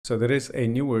So there is a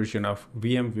new version of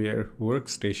VMware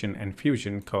Workstation and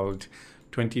Fusion called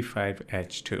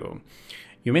 25H2.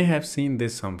 You may have seen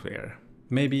this somewhere,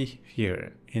 maybe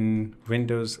here in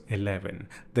Windows 11.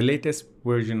 The latest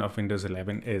version of Windows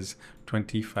 11 is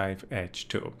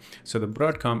 25H2. So the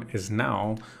Broadcom is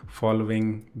now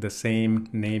following the same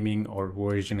naming or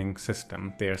versioning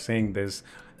system. They are saying this,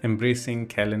 embracing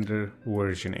calendar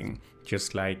versioning,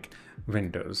 just like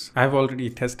Windows. I've already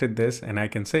tested this and I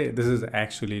can say this is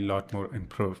actually a lot more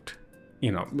improved.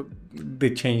 You know,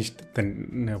 they changed the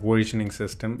versioning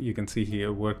system. You can see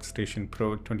here Workstation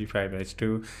Pro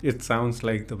 25H2. It sounds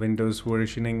like the Windows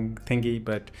versioning thingy,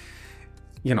 but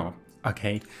you know,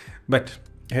 okay. But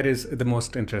here is the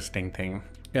most interesting thing.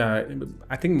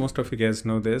 I think most of you guys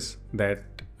know this, that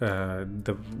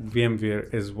the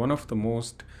VMware is one of the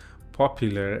most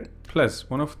popular plus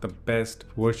one of the best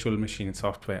virtual machine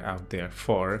software out there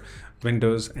for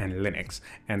Windows and Linux,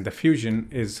 and the Fusion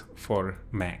is for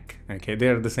Mac. Okay, they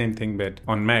are the same thing, but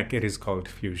on Mac it is called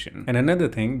Fusion. And another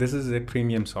thing, this is a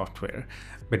premium software,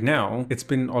 but now it's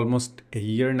been almost a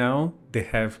year now, they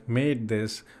have made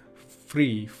this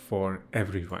free for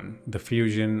everyone. The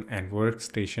Fusion and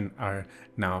Workstation are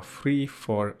now free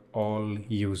for all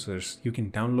users. You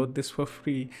can download this for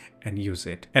free and use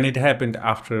it. And it happened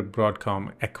after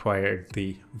Broadcom acquired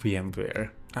the VMware.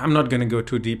 I'm not going to go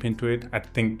too deep into it. I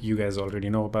think you guys already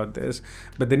know about this,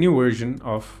 but the new version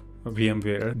of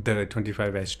VMware, the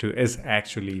 25H2, is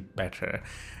actually better.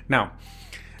 Now,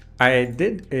 I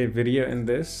did a video in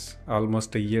this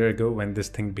almost a year ago when this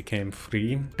thing became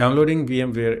free. Downloading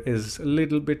VMware is a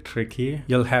little bit tricky.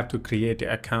 You'll have to create an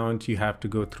account. You have to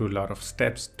go through a lot of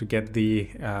steps to get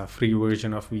the free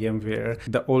version of VMware.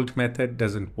 The old method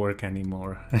doesn't work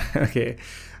anymore. Okay,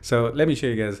 so let me show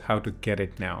you guys how to get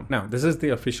it now. Now, this is the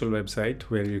official website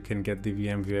where you can get the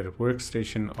VMware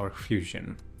Workstation or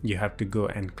Fusion. You have to go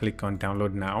and click on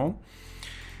download now.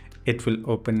 It will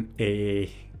open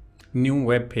a new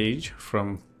web page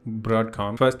from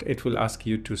Broadcom. First, it will ask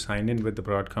you to sign in with the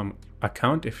Broadcom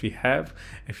account if you have.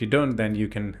 If you don't, then you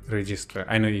can register.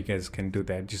 I know you guys can do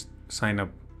that. Just sign up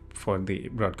for the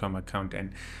Broadcom account,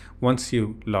 and once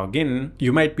you log in,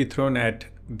 you might be thrown at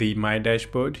the My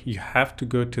Dashboard. You have to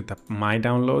go to the My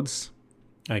Downloads.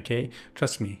 Okay,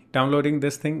 trust me, downloading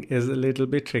this thing is a little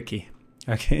bit tricky.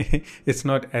 Okay, it's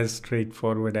not as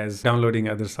straightforward as downloading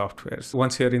other softwares.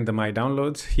 Once you're in the My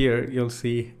Downloads, here you'll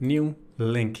see new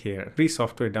link here, free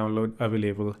software download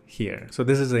available here. So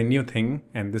this is a new thing,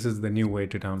 and this is the new way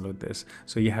to download this.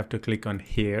 So you have to click on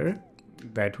here.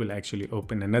 That will actually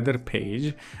open another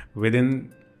page.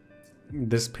 Within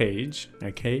this page,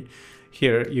 okay,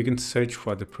 here you can search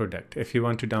for the product. If you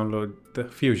want to download the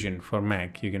Fusion for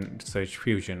Mac, you can search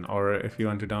Fusion, or if you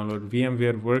want to download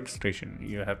VMware Workstation,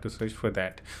 you have to search for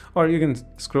that, or you can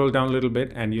scroll down a little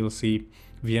bit and you'll see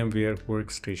VMware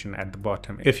Workstation at the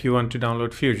bottom. If you want to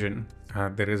download Fusion,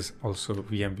 there is also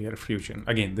VMware Fusion.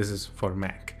 Again, this is for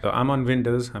Mac. So I'm on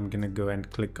Windows. I'm gonna go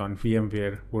and click on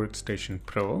VMware Workstation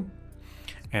Pro.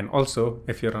 And also,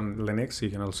 if you're on Linux, you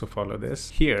can also follow this.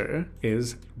 Here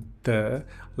is the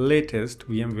latest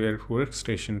VMware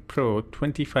Workstation Pro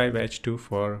 25H2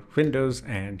 for Windows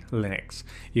and Linux.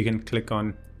 You can click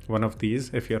on one of these.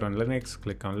 If you're on Linux,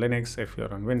 click on Linux. If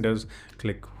you're on Windows,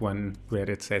 click one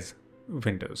where it says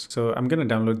Windows. So I'm going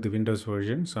to download the Windows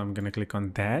version. So I'm going to click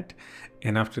on that.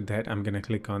 And after that, I'm going to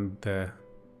click on the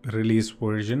release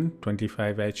version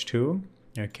 25H2.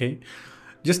 Okay.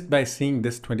 Just by seeing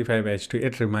this 25H2,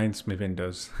 it reminds me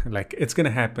Windows. Like, it's going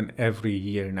to happen every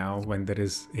year now when there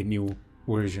is a new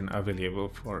version available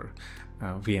for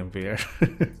VMware.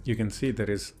 You can see there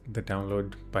is the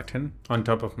download button on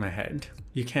top of my head.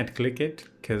 You can't click it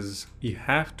because you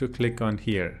have to click on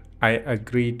here. I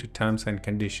agree to terms and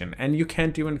condition, and you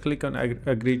can't even click on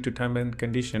agree to term and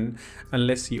condition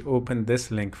unless you open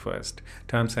this link first.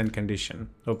 Terms and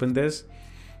condition. Open this,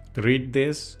 read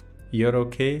this. You're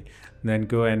okay, then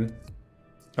go and,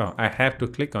 oh, I have to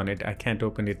click on it. I can't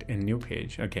open it in new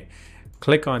page. Okay,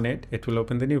 click on it. It will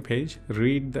open the new page.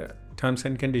 Read the terms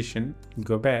and condition,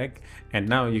 go back, and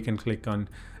now you can click on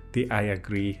the I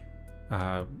agree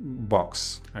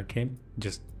box. Okay,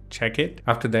 just check it.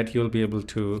 After that, you'll be able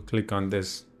to click on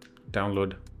this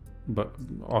download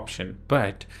option.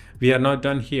 But we are not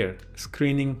done here.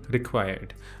 Screening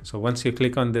required. So once you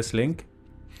click on this link,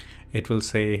 it will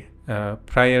say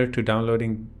prior to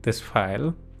downloading this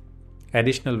file,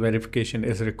 additional verification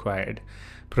is required.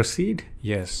 Proceed?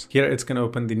 Yes. Here it's going to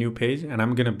open the new page, and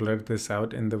I'm going to blur this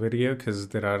out in the video because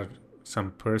there are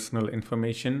some personal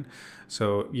information.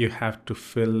 So you have to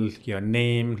fill your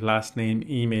name, last name,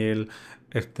 email.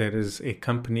 If there is a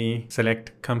company,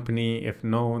 select company. If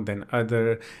no, then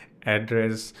other,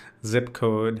 address, zip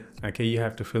code. Okay, you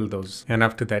have to fill those. And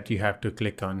after that, you have to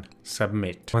click on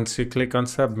submit. Once you click on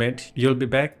submit, you'll be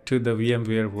back to the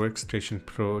VMware Workstation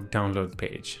Pro download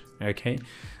page. Okay,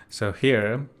 so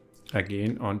here,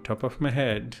 again, on top of my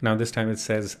head, now this time it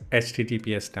says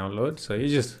HTTPS download. So you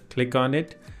just click on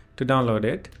it to download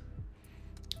it.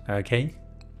 Okay,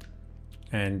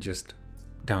 and just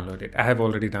download it. I have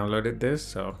already downloaded this,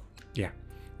 so yeah,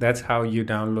 that's how you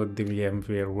download the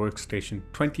VMware Workstation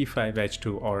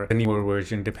 25H2 or the newer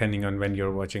version, depending on when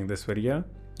you're watching this video.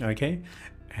 Okay,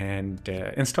 and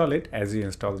install it as you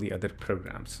install the other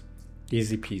programs.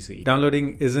 Easy peasy.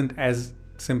 Downloading isn't as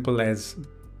simple as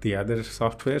the other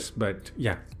softwares, but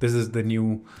yeah, this is the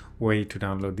new way to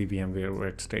download the VMware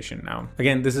Workstation now.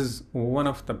 Again, this is one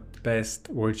of the best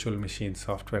virtual machine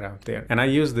software out there, and I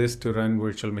use this to run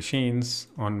virtual machines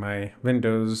on my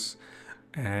Windows,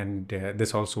 and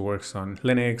this also works on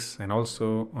Linux and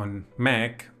also on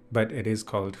Mac, but it is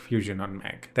called Fusion on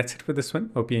Mac. That's it for this one.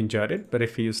 Hope you enjoyed it. But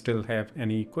if you still have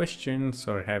any questions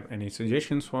or have any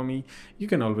suggestions for me, you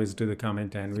can always do the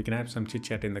comment and we can have some chit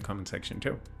chat in the comment section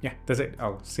too. Yeah, that's it.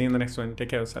 I'll see you in the next one. Take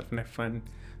care of yourself and have fun.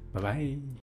 Bye-bye.